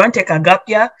life. If you want to take a gap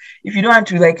year, if you don't want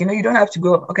to, like, you don't have to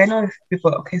go. Okay, I know if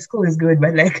people, okay, school is good,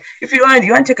 but like, if you want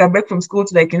to take a break from school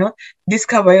to, like,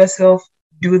 discover yourself,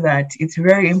 do that. It's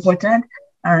very important.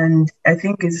 And I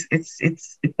think it's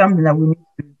something that we need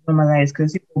to normalize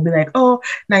because people will be like, oh,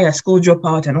 now you're school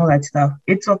dropout and all that stuff.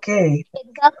 It's okay.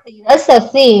 Exactly. That's the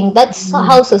thing. That's Mhm.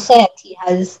 how society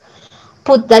has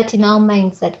put that in our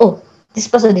minds that, oh, this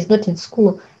person is not in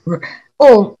school.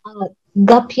 Oh,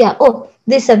 gap year. Oh,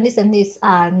 this and this and this.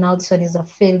 Now this one is a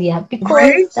failure because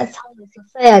Right? that's how the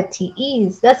society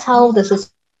is. That's how the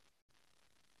society.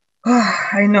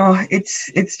 I know it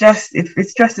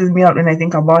stresses me out when I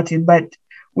think about it, but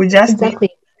we just need Exactly.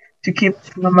 to keep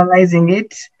normalizing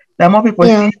it. The more people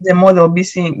see Yeah. it, the more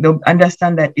they'll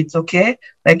understand that it's okay.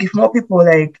 Like if more people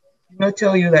like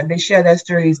tell you that they share their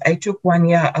stories. I took 1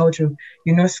 year out of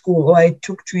school, or I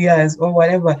took 2 years or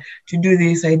whatever to do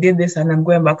this. I did this, and I'm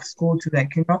going back to school to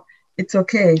like it's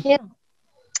okay. Yeah.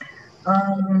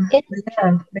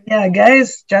 But yeah,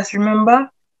 guys, just remember,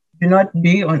 do not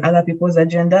be on other people's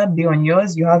agenda, be on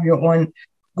yours. You have your own,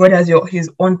 God has his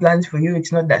own plans for you.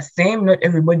 It's not the same. Not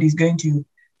everybody is going to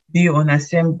be on the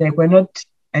same, like we're not,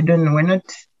 I don't know, we're not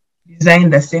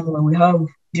designed the same way. We have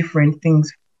different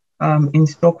things in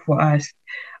stock for us.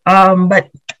 But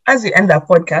as we end our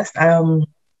podcast,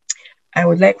 I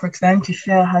would like Roxanne to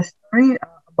share her story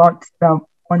about the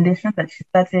foundation that she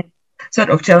started. Sort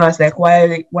of tell us like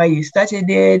why you started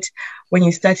it, when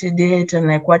you started it, and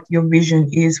like what your vision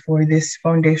is for this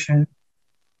foundation.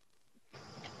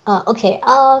 Okay.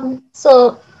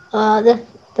 So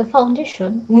the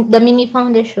foundation, the mini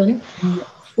foundation, Yeah.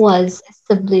 was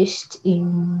established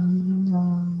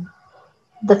in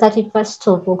the 31st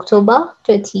of October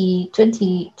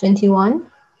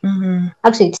 2021. Mm-hmm.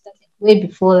 Actually, it started way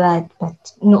before that,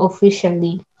 but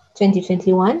officially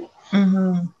 2021.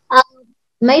 Mm-hmm.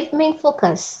 My main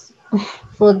focus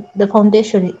for the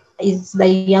foundation is the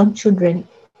young children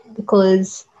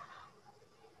because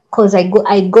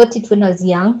I got it when I was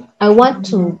young. I want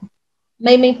to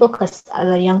my main focus are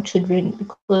the young children,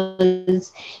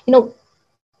 because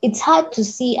it's hard to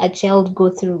see a child go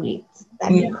through it. I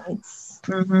mean, Yeah. it's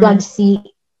you want to Mm-hmm. see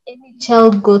any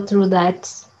child go through that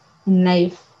in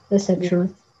life. That's the Yeah.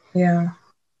 truth. Yeah.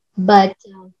 But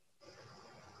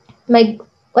my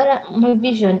my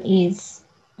vision is,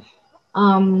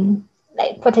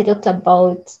 like what I talked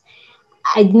about.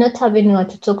 I did not have anyone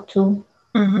to talk to,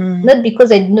 Mm-hmm. not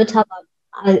because I did not have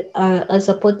a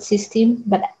support system,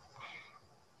 but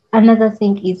another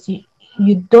thing is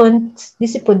you don't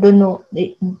these people don't know,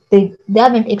 they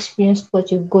haven't experienced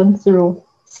what you've gone through,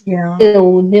 Yeah. they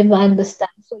will never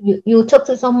understand. So you talk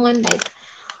to someone like,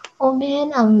 oh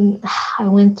man, I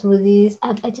went through this,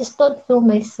 I just don't feel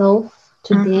myself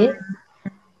today. Mm-hmm.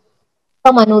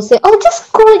 Someone will say, oh,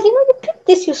 just go, you pick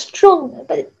this, you're strong.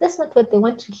 But that's not what they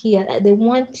want to hear. They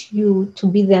want you to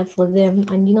be there for them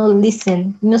and,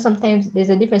 listen. Sometimes there's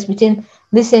a difference between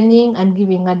listening and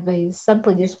giving advice. Some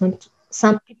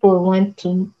people want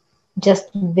to just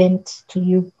vent to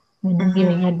you when Mm-hmm.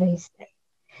 giving advice.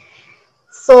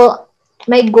 So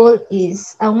my goal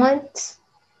is, I want,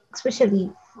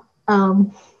 especially,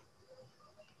 um,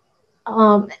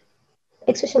 um,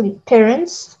 especially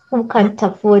parents who can't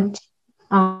afford,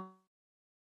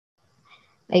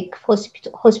 like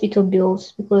hospital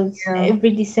bills, because Yeah.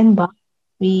 every December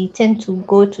we tend to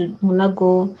go to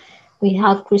Mulago. We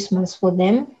have Christmas for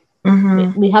them.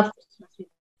 Mm-hmm. We have Christmas with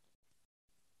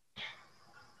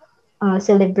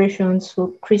celebrations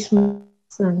for Christmas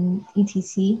and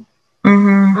etc.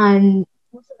 Mm-hmm. And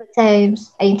most of the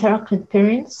times I interact with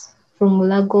parents from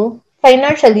Mulago.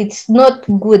 Financially, it's not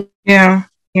good. Yeah.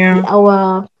 Yeah.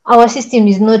 Our system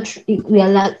is not.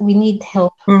 We need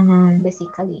help, Mm-hmm.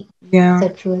 basically. That's Yeah. the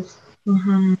truth.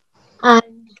 Mm-hmm. And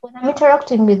when I'm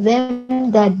interacting with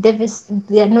them,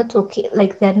 they are not okay.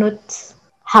 Like they're not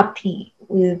happy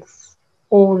with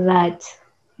all that,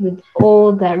 with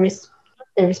all the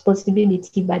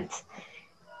responsibility, but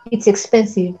it's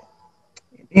expensive.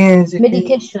 It is. It is.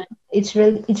 Medication, it's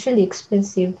really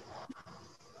expensive.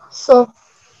 So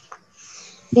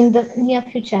in the near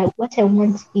future, what I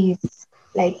want is,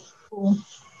 like, to,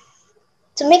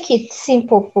 to make it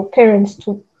simple for parents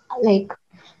to, like,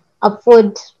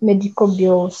 afford medical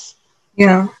bills,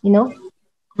 Yeah. you know,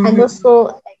 and Mm-hmm. also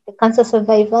like the cancer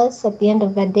survivors at the end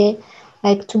of the day,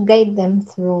 like to guide them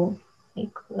through,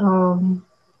 like,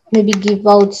 maybe give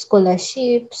out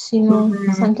scholarships.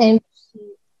 Mm-hmm. Sometimes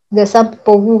there's some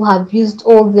people who have used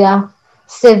all their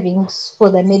savings for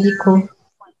the medical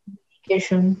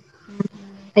medication,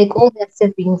 like all their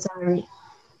savings are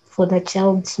for the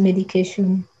child's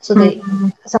medication, so they Mm-hmm.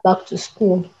 send back to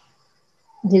school.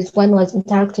 This one was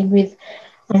interacting with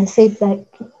and said that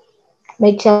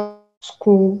my child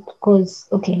school because,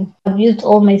 okay, I've used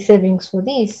all my savings for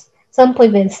this. Some people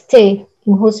even stay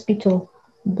in hospital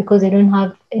because they don't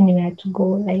have anywhere to go.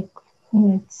 Like,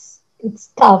 it's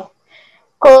tough.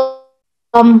 Cause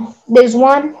there's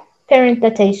one parent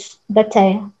that I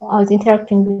was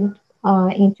interacting with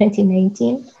in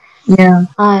 2019, Yeah.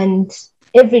 and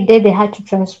every day they had to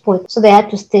transport, so they had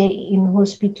to stay in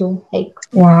hospital,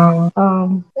 Wow.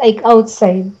 like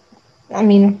outside. I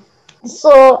mean,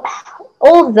 so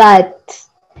all that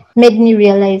made me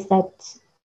realize that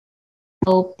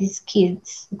help these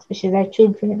kids, especially their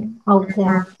children out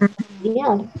there.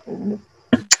 Yeah,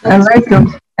 I that's like it.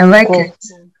 I like goal. it.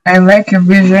 I like your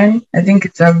vision. I think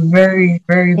it's a very,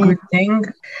 very Yeah. good thing.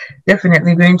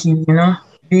 Definitely going to,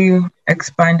 be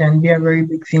expand and be a very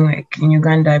big thing like in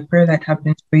Uganda. I pray that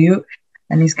happens for you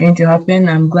and it's going to happen.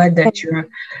 I'm glad that you're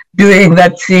doing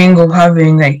that thing of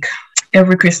having like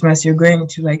every Christmas you're going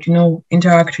to like,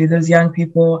 interact with those young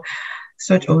people,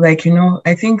 sort of like,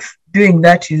 I think doing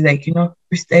that is like,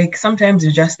 it's like sometimes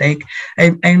it's just like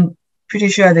I'm pretty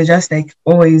sure they're just like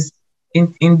always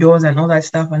indoors and all that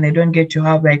stuff and they don't get to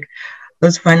have like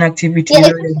those fun Yeah, activities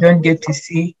or they especially don't with get to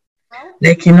see now.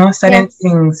 like Yeah, certain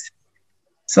things.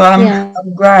 So yeah.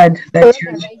 I'm glad that you.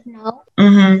 Corona right now,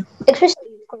 Mm-hmm. especially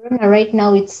with Corona right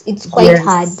now, it's quite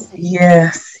hard Yes,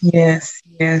 yes, yes,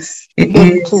 yes. It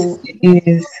them is. to It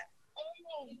is.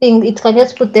 think it can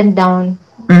just put them down.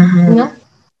 You Mm-hmm. know,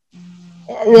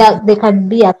 they can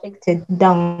be affected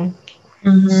down.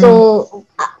 Mm-hmm. So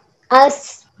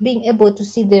us being able to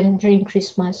see them during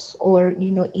Christmas or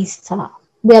Easter,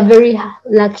 we are very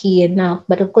lucky enough.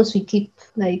 But of course, we keep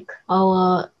like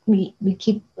we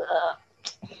keep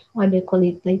what do you call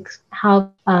it, like have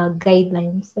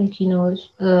guidelines, like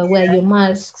wear your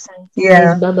masks, sanitize,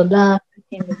 Yeah. blah blah blah, that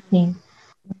kind of thing.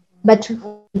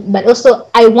 But also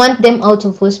I want them out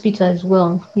of hospital as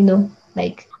well.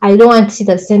 Like I don't want to see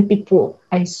the same people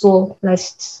I saw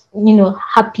last,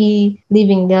 happy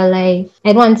living their life.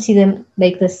 I don't want to see them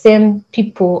like the same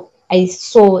people I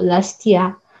saw last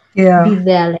year be Yeah.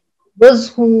 there. Like those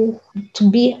who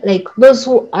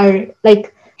are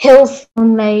like healthy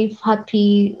on life,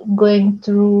 happy, going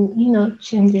through,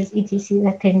 changes, etc.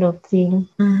 That kind of thing.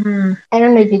 Mm-hmm. I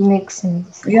don't know if it makes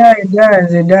sense. Yeah. Yeah, it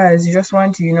does. It does. You just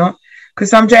want to, because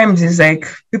sometimes it's like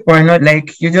people are not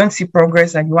like, you don't see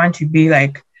progress and you want to be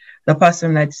like the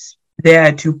person that's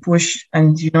there to push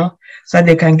and, so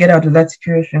they can get out of that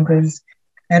situation. Because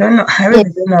I don't know, I Yeah. really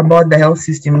don't know about the health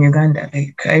system in Uganda.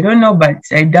 Like, I don't know, but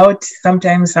I doubt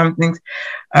sometimes some things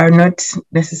are not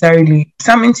necessarily,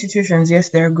 some institutions, yes,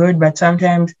 they're good, but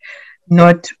sometimes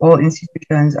not all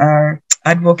institutions are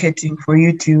advocating for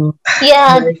you to,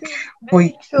 Yeah, like, true. for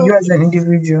Very you true. as an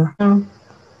individual.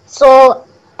 So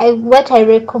what I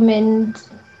recommend,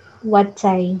 what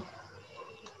I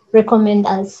recommend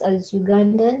as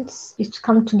Ugandans is to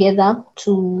come together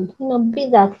to be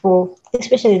there for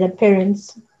especially the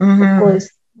parents. Of Mm-hmm. course,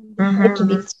 they try to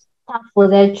be Mm-hmm. tough for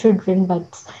their children, but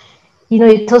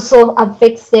it also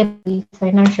affects them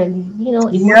financially, Yeah,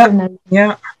 emotionally.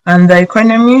 yeah. And the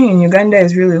economy in Uganda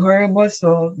is really horrible.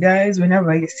 So, guys,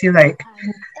 whenever you see like,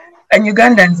 And and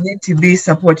Ugandans need to be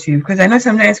supportive because I know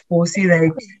sometimes people see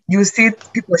like, you see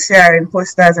people sharing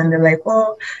posters and they're like,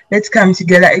 oh, let's come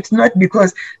together. It's not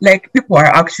because like people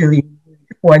are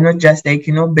not just like,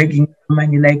 begging for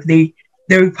money. Like they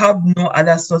have no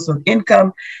other source of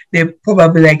income. They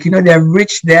probably like, they've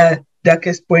reached their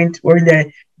darkest point or the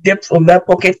depth of their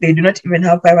pocket. They do not even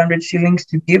have 500 shillings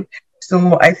to give.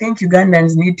 So I think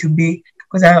Ugandans need to be,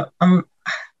 because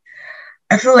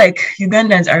I feel like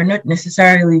Ugandans are not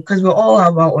necessarily, because we all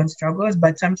have our own struggles,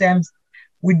 but sometimes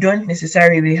we don't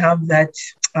necessarily have that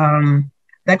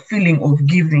feeling of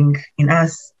giving in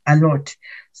us a lot.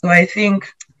 So I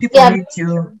think people yeah, need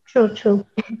to true.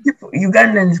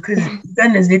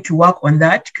 Ugandans need to work on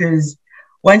that because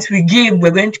once we give,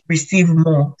 we're going to receive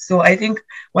more. So I think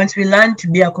once we learn to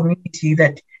be a community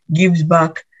that gives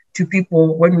back to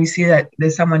people when we see that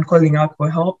there's someone calling out for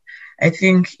help, I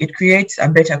think it creates a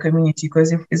better community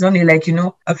because if it's only like,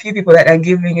 a few people that are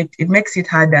giving it, it makes it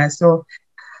harder. So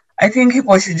I think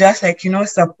people should just like,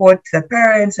 support the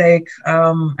parents, like,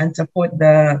 and support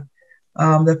the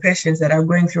patients that are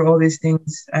going through all these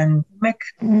things and make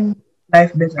Mm.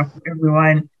 life better for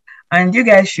everyone. And you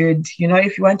guys should,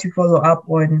 if you want to follow up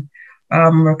on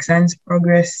Roxanne's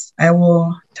progress, I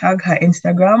will tag her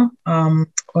Instagram on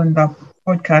the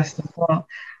podcast as well.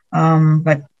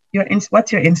 But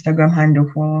what's your Instagram handle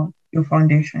for your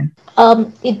foundation?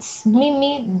 It's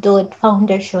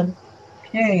Mimi.Foundation.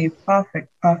 Okay, perfect,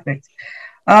 perfect.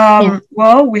 Yeah.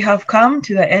 Well, we have come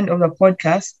to the end of the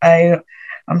podcast.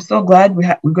 I'm so glad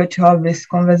we got to have this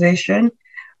conversation.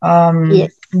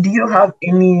 Yes. Do you have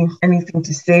anything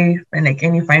to say and like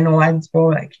any final words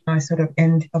for like sort of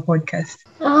end a podcast?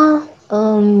 Ah,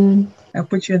 I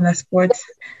put you in the spot.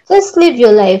 just live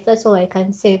your life. That's all I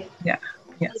can say. Yeah.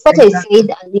 Like Yes, what I exactly.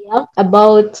 said earlier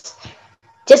about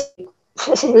just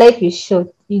life is short.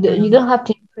 You Mm. don't have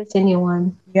to impress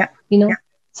anyone. Yeah. You know, Yeah.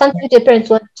 sometimes your parents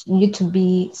want you to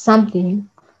be something,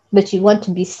 but you want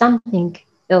to be something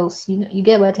else. You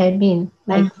get what I mean.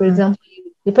 Like for Mm-hmm. example,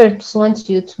 your parents want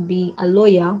you to be a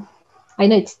lawyer. I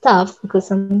know it's tough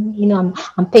because I'm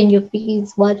paying your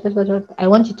fees. What. I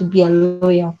want you to be a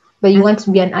lawyer, but you want to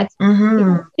be an artist.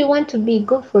 Mm-hmm. You want to be,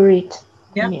 go for it.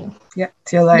 I Yeah. mean, Yeah.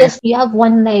 It's your life. just you have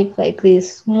one life like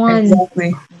this. One.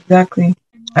 Exactly. Exactly.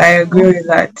 I agree Yeah. with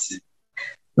that. You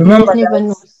Remember just never that.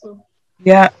 know. So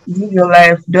Yeah, live your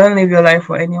life. Don't live your life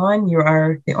for anyone. You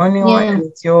are the only one, yeah.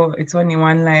 and it's only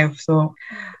one life. So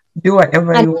do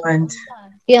whatever And you want.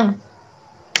 yeah.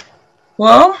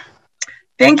 Well,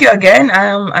 thank you again.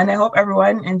 And I hope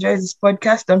everyone enjoys this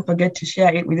podcast. Don't forget to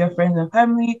share it with your friends and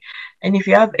family. And if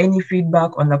you have any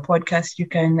feedback on the podcast, you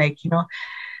can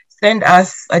send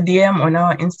us a DM on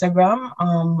our Instagram,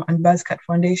 on Buzzcut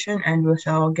Foundation, and we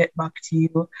shall get back to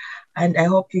you. And I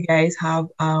hope you guys have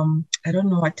I don't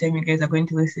know what time you guys are going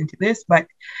to listen to this, but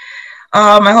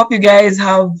I hope you guys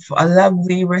have a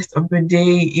lovely rest of your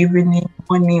day, evening,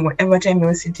 morning, whatever time you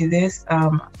listen to this.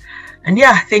 And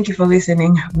yeah, thank you for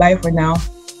listening. Bye for now.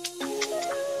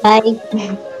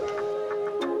 Bye.